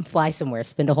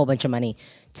 spend a whole bunch of money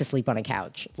to sleep on a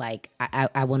couch. Like,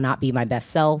 I will not be my best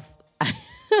self.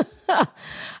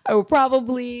 I will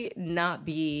probably not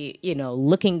be,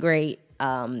 looking great,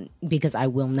 because I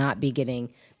will not be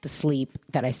getting the sleep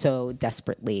that I so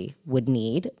desperately would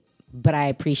need. But I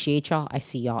appreciate y'all. I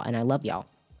see y'all, and I love y'all.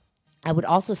 I would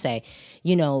also say,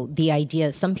 the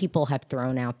idea some people have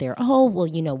thrown out there,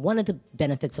 one of the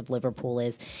benefits of Liverpool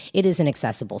is it is an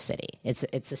accessible city.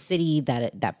 It's a city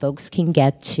that folks can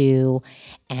get to,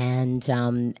 and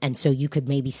so you could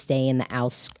maybe stay in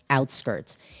the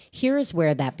outskirts. Here is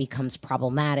where that becomes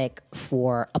problematic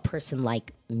for a person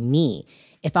like me.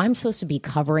 If I'm supposed to be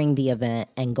covering the event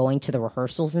and going to the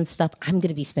rehearsals and stuff, I'm going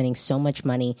to be spending so much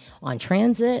money on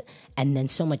transit and then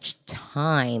so much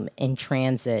time in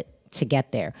transit to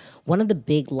get there. One of the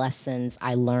big lessons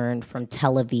I learned from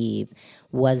Tel Aviv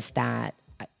was that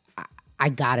I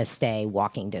gotta stay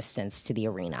walking distance to the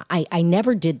arena. I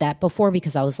never did that before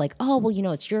because I was like,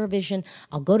 it's Eurovision.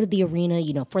 I'll go to the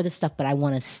arena, for the stuff, but I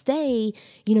want to stay,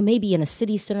 maybe in a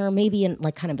city center, maybe in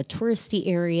like kind of a touristy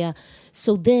area.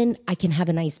 So then I can have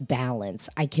a nice balance.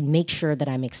 I can make sure that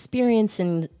I'm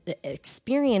experiencing the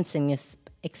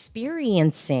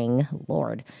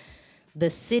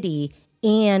city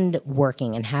and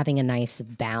working and having a nice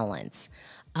balance.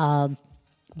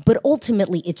 But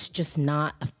ultimately, it's just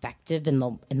not effective in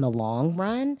the long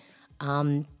run,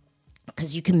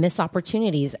 because you can miss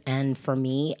opportunities. And for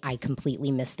me, I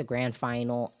completely missed the grand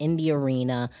final in the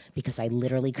arena because I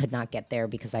literally could not get there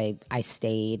because I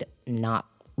stayed not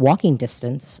walking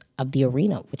distance of the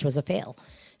arena, which was a fail.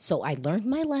 So I learned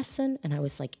my lesson, and I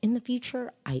was like, in the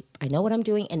future, I know what I'm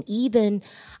doing. And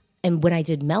when I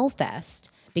did Melfest,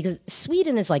 because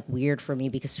Sweden is like weird for me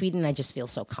because Sweden, I just feel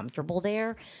so comfortable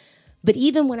there. But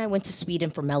even when I went to Sweden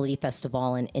for Melody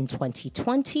Festival in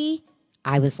 2020,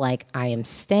 I was like, I am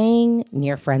staying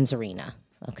near Friends Arena,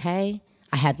 okay?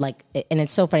 I had and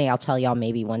it's so funny, I'll tell y'all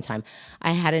maybe one time,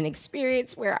 I had an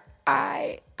experience where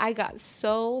I got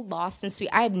so lost in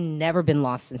Sweden. I have never been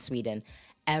lost in Sweden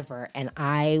ever, and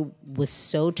I was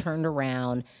so turned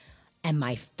around, and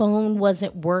my phone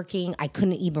wasn't working. I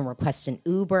couldn't even request an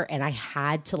Uber, and I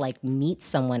had to like meet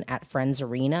someone at Friends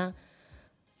Arena.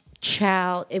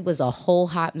 Child, it was a whole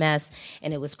hot mess,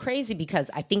 and it was crazy because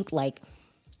I think like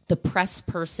the press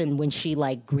person, when she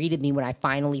like greeted me when I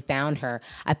finally found her,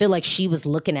 I feel like she was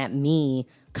looking at me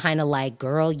kind of like,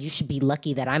 girl, you should be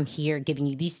lucky that I'm here giving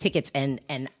you these tickets. And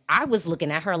I was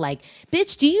looking at her like,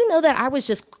 bitch, do you know that I was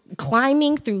just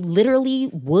climbing through literally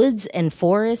woods and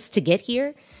forests to get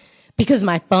here because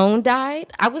my phone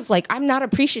died? I was like, I'm not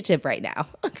appreciative right now.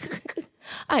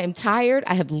 I am tired.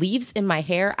 I have leaves in my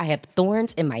hair. I have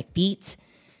thorns in my feet.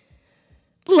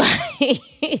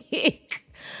 Like,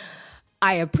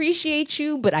 I appreciate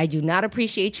you, but I do not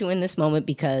appreciate you in this moment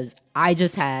because I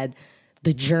just had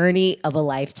the journey of a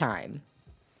lifetime.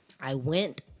 I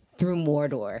went through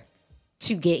Mordor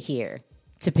to get here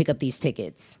to pick up these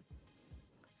tickets.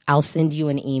 I'll send you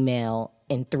an email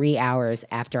in 3 hours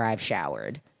after I've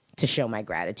showered to show my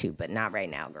gratitude, but not right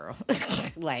now, girl.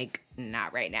 Like,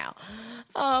 not right now.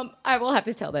 I will have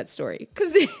to tell that story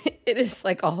because it is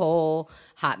like a whole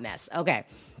hot mess. Okay.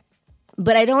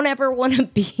 But I don't ever want to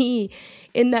be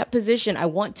in that position. I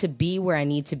want to be where I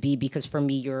need to be because for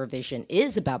me, Eurovision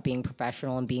is about being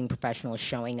professional, and being professional is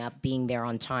showing up, being there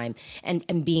on time,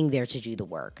 and being there to do the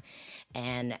work.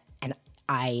 And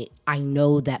I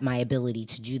know that my ability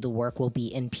to do the work will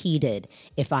be impeded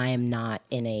if I am not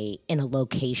in a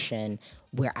location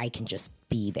where I can just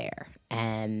be there.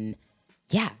 And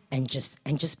yeah, and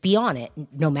just be on it.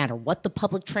 No matter what the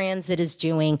public transit is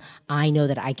doing, I know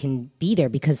that I can be there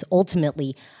because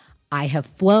ultimately I have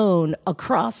flown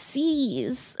across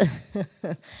seas,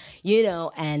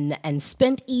 and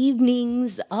spent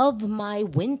evenings of my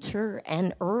winter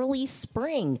and early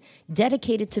spring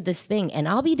dedicated to this thing. And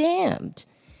I'll be damned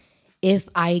if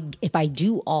I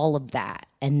do all of that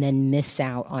and then miss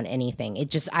out on anything. It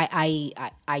just I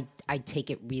take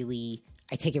it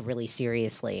really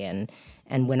seriously.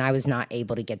 And when I was not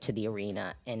able to get to the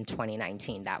arena in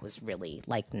 2019, that was really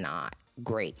like not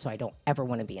great. So I don't ever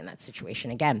want to be in that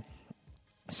situation again.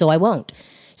 So I won't.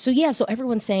 So yeah, so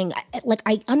everyone's saying, like,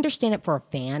 I understand it for a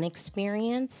fan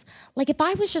experience. Like if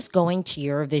I was just going to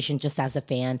Eurovision just as a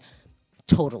fan,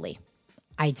 totally.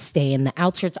 I'd stay in the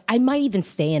outskirts. I might even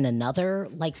stay in another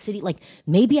like city. Like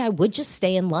maybe I would just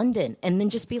stay in London and then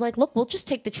just be like, look, we'll just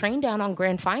take the train down on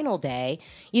grand final day,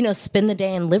 spend the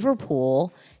day in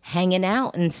Liverpool hanging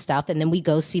out and stuff. And then we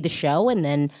go see the show and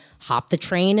then hop the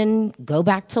train and go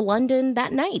back to London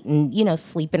that night and,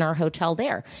 sleep in our hotel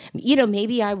there.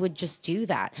 Maybe I would just do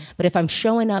that. But if I'm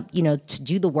showing up, to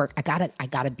do the work, I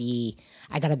gotta be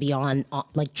on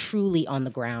like truly on the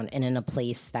ground and in a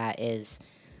place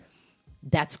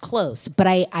that's close. But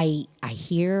I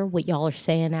hear what y'all are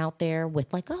saying out there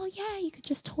with like, oh yeah, you could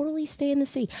just totally stay in the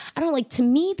city. I don't like, to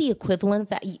me, the equivalent of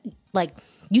that, like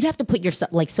you'd have to put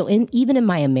yourself like, so even in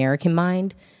my American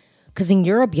mind, because in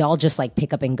Europe, y'all just like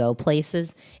pick up and go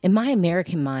places. In my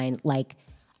American mind, like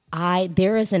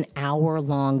there is an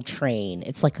hour-long train.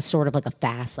 It's like a sort of like a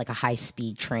fast, like a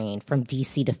high-speed train from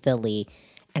DC to Philly.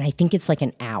 And I think it's like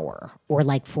an hour or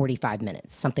like 45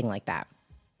 minutes, something like that.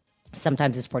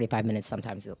 Sometimes it's 45 minutes,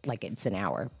 sometimes like it's an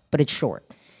hour, but it's short.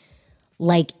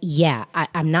 Like, yeah,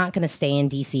 I'm not going to stay in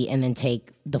DC and then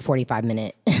take the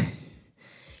 45-minute,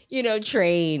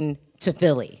 train to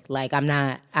Philly. Like, I'm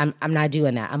not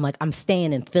doing that. I'm like, I'm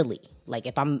staying in Philly. Like,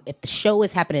 if the show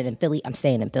is happening in Philly, I'm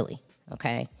staying in Philly.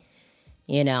 Okay.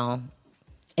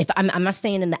 If I'm not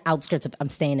staying in the outskirts I'm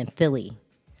staying in Philly,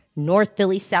 North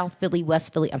Philly, South Philly,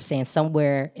 West Philly. I'm staying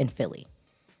somewhere in Philly.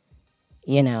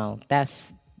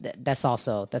 That's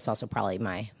also probably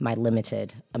my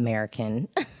limited American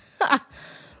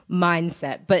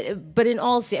mindset. But in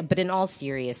all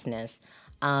seriousness,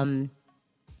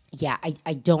 yeah,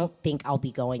 I don't think I'll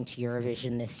be going to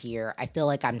Eurovision this year. I feel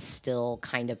like I'm still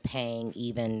kind of paying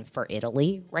even for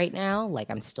Italy right now. Like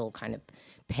I'm still kind of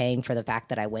paying for the fact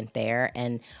that I went there.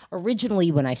 And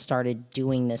originally when I started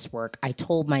doing this work, I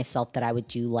told myself that I would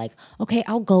do like, okay,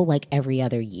 I'll go like every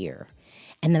other year.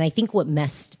 And then I think what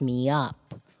messed me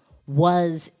up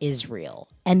was Israel.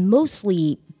 And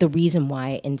mostly the reason why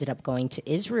I ended up going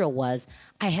to Israel was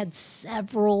I had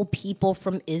several people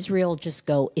from Israel just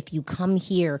go, if you come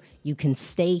here, you can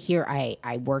stay here.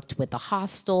 I worked with the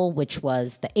hostel, which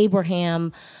was the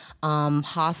Abraham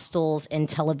hostels in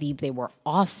Tel Aviv. They were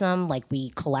awesome. Like we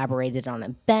collaborated on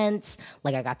events.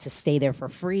 Like I got to stay there for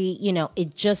free.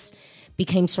 It just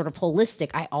became sort of holistic.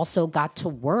 I also got to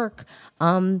work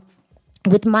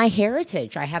with my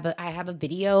heritage. I have a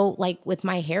video like with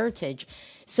my heritage.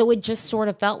 So it just sort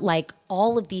of felt like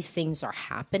all of these things are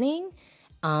happening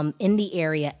in the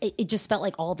area. It just felt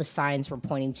like all the signs were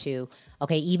pointing to,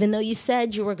 okay, even though you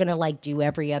said you were going to like do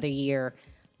every other year,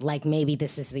 like maybe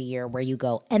this is the year where you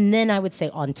go. And then I would say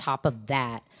on top of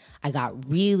that, I got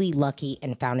really lucky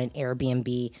and found an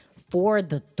Airbnb for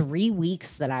the 3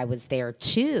 weeks that I was there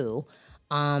too.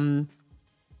 That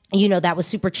was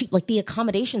super cheap. Like the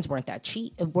accommodations weren't that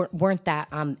cheap, weren't that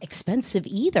expensive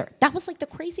either. That was like the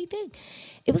crazy thing.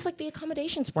 It was like the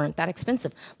accommodations weren't that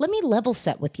expensive. Let me level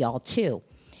set with y'all too.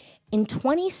 In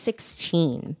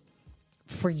 2016,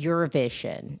 for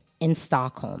Eurovision in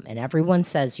Stockholm, and everyone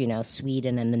says,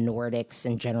 Sweden and the Nordics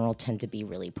in general tend to be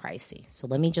really pricey. So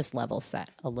let me just level set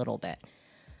a little bit.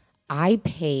 I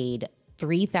paid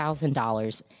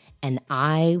 $3,000 and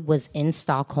I was in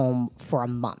Stockholm for a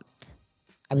month.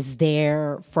 I was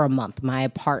there for a month. My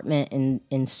apartment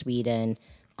in Sweden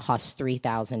cost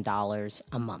 $3,000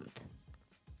 a month.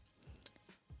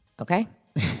 Okay?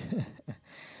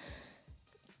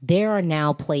 There are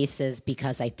now places,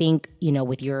 because I think,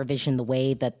 with Eurovision, the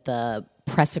way that the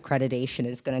press accreditation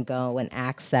is going to go and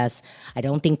access, I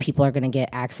don't think people are going to get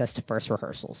access to first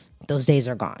rehearsals. Those days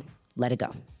are gone. Let it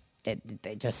go.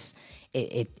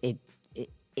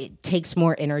 It takes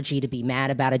more energy to be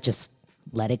mad about it. Just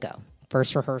let it go.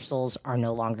 First rehearsals are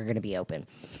no longer going to be open.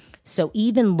 So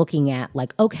even looking at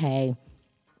like, okay,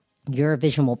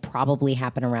 Eurovision will probably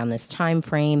happen around this time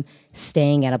frame,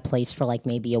 staying at a place for like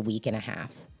maybe a week and a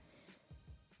half.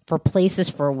 For places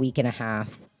for a week and a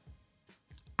half,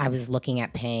 I was looking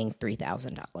at paying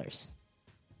 $3,000.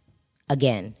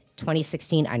 Again,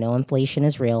 2016, I know inflation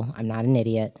is real. I'm not an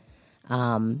idiot.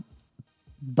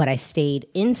 But I stayed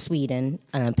in Sweden,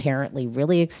 an apparently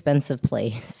really expensive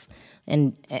place.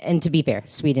 And to be fair,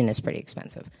 Sweden is pretty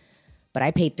expensive. But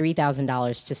I paid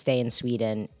 $3,000 to stay in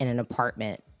Sweden in an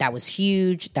apartment that was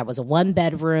huge. That was a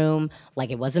 1-bedroom.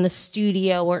 Like, it wasn't a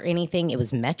studio or anything. It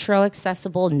was metro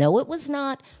accessible. No, it was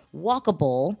not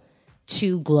walkable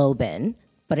to Globen,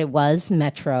 but it was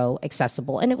metro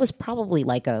accessible. And it was probably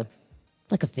like a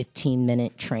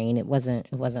 15-minute train. It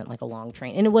wasn't like a long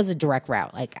train. And it was a direct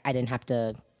route. Like, I didn't have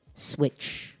to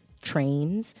switch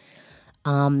trains.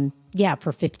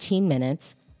 For 15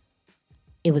 minutes,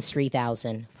 it was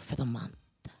 $3,000 for the month.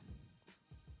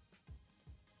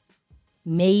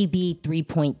 Maybe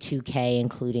 3.2K,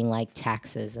 including like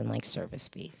taxes and like service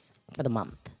fees for the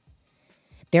month.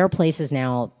 There are places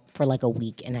now for like a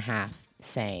week and a half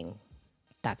saying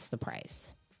that's the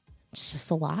price. It's just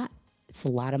a lot. It's a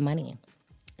lot of money.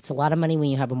 It's a lot of money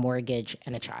when you have a mortgage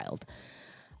and a child.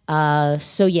 I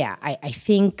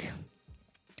think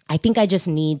I just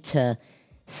need to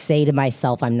say to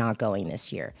myself, I'm not going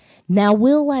this year. Now,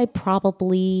 will I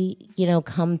probably,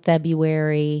 come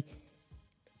February,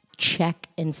 check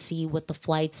and see what the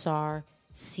flights are,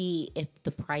 see if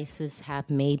the prices have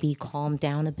maybe calmed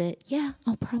down a bit? Yeah,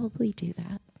 I'll probably do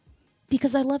that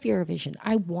because I love Eurovision.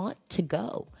 I want to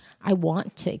go. I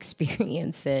want to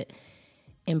experience it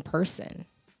in person.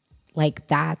 Like,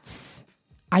 I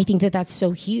think that that's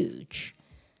so huge.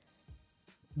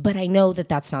 But I know that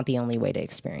that's not the only way to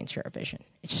experience Eurovision.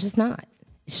 It's just not.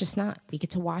 It's just not. We get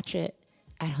to watch it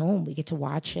at home. We get to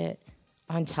watch it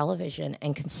on television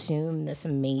and consume this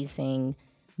amazing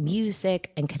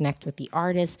music and connect with the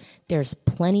artists. There's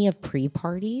plenty of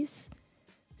pre-parties.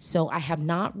 So I have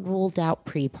not ruled out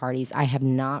pre-parties. I have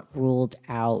not ruled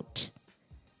out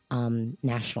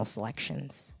national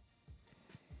selections.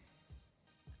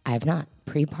 I have not.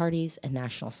 Pre-parties and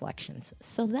national selections.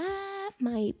 So that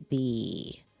might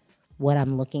be what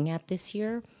I'm looking at this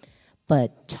year.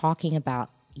 But talking about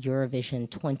Eurovision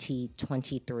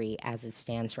 2023 as it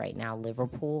stands right now,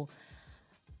 Liverpool,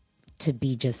 to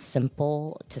be just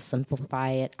to simplify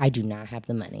it, I do not have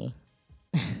the money.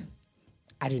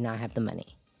 I do not have the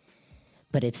money.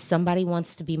 But if somebody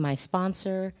wants to be my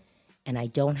sponsor and I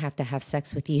don't have to have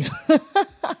sex with you,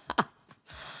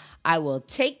 I will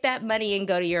take that money and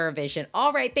go to Eurovision.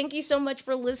 All right. Thank you so much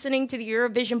for listening to the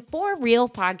Eurovision For Real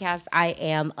podcast. I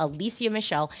am Alicia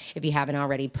Michelle. If you haven't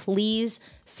already, please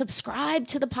subscribe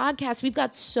to the podcast. We've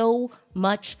got so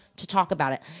much to talk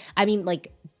about it. I mean,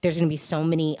 like, there's going to be so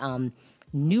many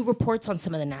new reports on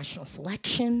some of the national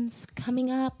selections coming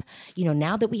up.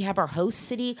 Now that we have our host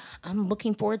city, I'm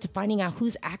looking forward to finding out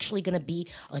who's actually going to be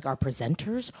like our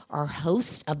presenters, our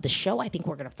host of the show. I think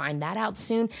we're going to find that out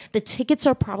soon. The tickets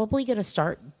are probably going to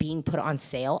start being put on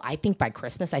sale, I think, by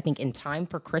Christmas. I think in time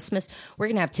for Christmas, we're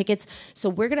going to have tickets. So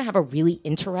we're going to have a really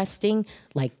interesting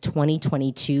like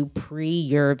 2022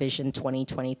 pre-Eurovision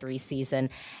 2023 season.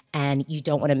 And you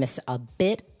don't want to miss a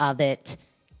bit of it.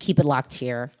 Keep it locked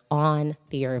here on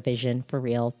the Eurovision for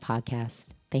Real podcast.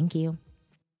 Thank you.